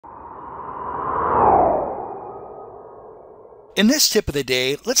In this tip of the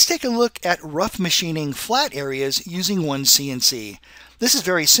day, let's take a look at rough machining flat areas using OneCNC. This is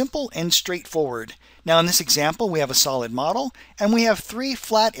very simple and straightforward. Now in this example, we have a solid model and we have 3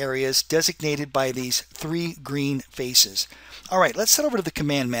 flat areas designated by these 3 green faces. Alright, let's head over to the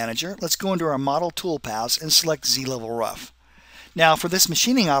Command Manager. Let's go into our Model Toolpaths and select Z-Level Rough. Now for this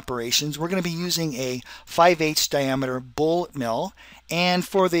machining operations, we're going to be using a 5/8 diameter bullet mill, and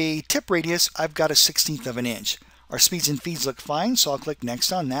for the tip radius, I've got a 1/16 of an inch. Our speeds and feeds look fine, so I'll click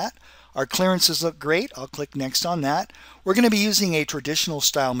Next on that. Our clearances look great. I'll click Next on that. We're going to be using a traditional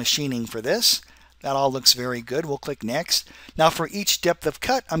style machining for this. That all looks very good. We'll click Next. Now for each depth of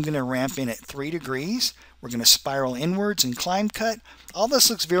cut, I'm going to ramp in at 3 degrees. We're going to spiral inwards and climb cut. All this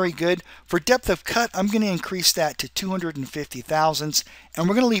looks very good. For depth of cut, I'm going to increase that to 250 thousandths, and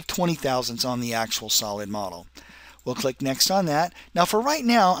we're going to leave 20 thousandths on the actual solid model. We'll click Next on that. Now for right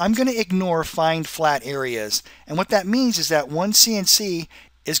now, I'm going to ignore Find Flat Areas. And what that means is that OneCNC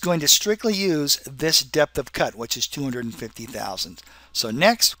is going to strictly use this depth of cut, which is 250 thousandths. So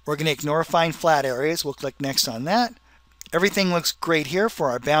next, we're going to ignore Find Flat Areas. We'll click Next on that. Everything looks great here for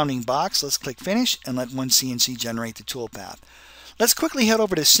our bounding box. Let's click Finish and let OneCNC generate the toolpath. Let's quickly head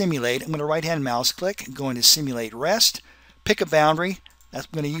over to Simulate. I'm going to right-hand mouse click, go into Simulate Rest, pick a boundary. I'm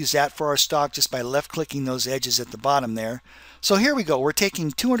going to use that for our stock just by left-clicking those edges at the bottom there. So here we go. We're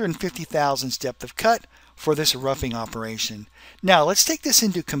taking 250 thousandths depth of cut for this roughing operation. Now let's take this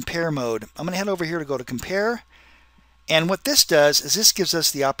into Compare mode. I'm going to head over here to go to Compare. And what this does is this gives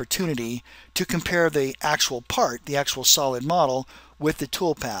us the opportunity to compare the actual part, the actual solid model, with the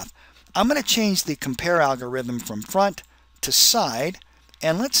toolpath. I'm going to change the compare algorithm from front to side,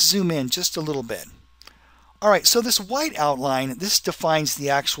 and let's zoom in just a little bit. Alright, so this white outline, this defines the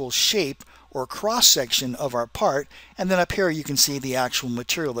actual shape or cross-section of our part, and then up here you can see the actual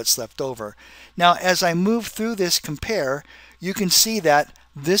material that's left over. Now as I move through this compare, you can see that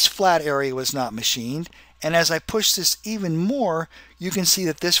this flat area was not machined, and as I push this even more, you can see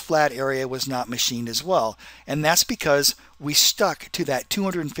that this flat area was not machined as well. And that's because we stuck to that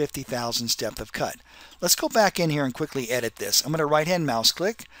 250 thousandths depth of cut. Let's go back in here and quickly edit this. I'm going to right-hand mouse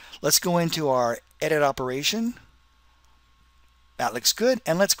click. Let's go into our edit operation. That looks good.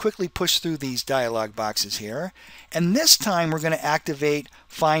 And let's quickly push through these dialog boxes here. And this time we're going to activate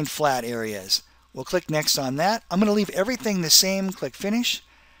Find Flat Areas. We'll click Next on that. I'm going to leave everything the same. Click Finish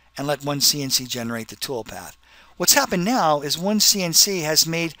and let OneCNC generate the toolpath. What's happened now is OneCNC has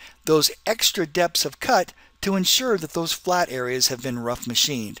made those extra depths of cut to ensure that those flat areas have been rough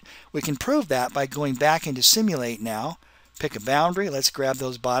machined. We can prove that by going back into Simulate now, pick a boundary, let's grab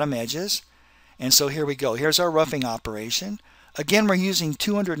those bottom edges, and so here we go. Here's our roughing operation. Again, we're using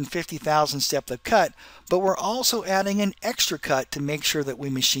 250 thousandths depth of cut, but we're also adding an extra cut to make sure that we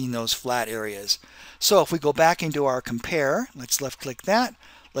machine those flat areas. So if we go back into our compare, let's left click that.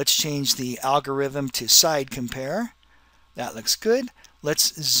 Let's change the algorithm to side compare. That looks good.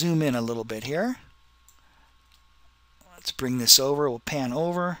 Let's zoom in a little bit here. Let's bring this over. We'll pan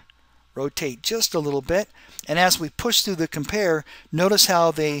over, rotate just a little bit. And as we push through the compare, notice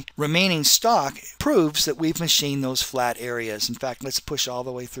how the remaining stock proves that we've machined those flat areas. In fact, let's push all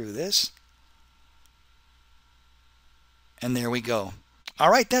the way through this. And there we go.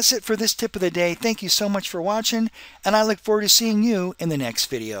 Alright, that's it for this tip of the day. Thank you so much for watching, and I look forward to seeing you in the next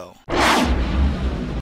video.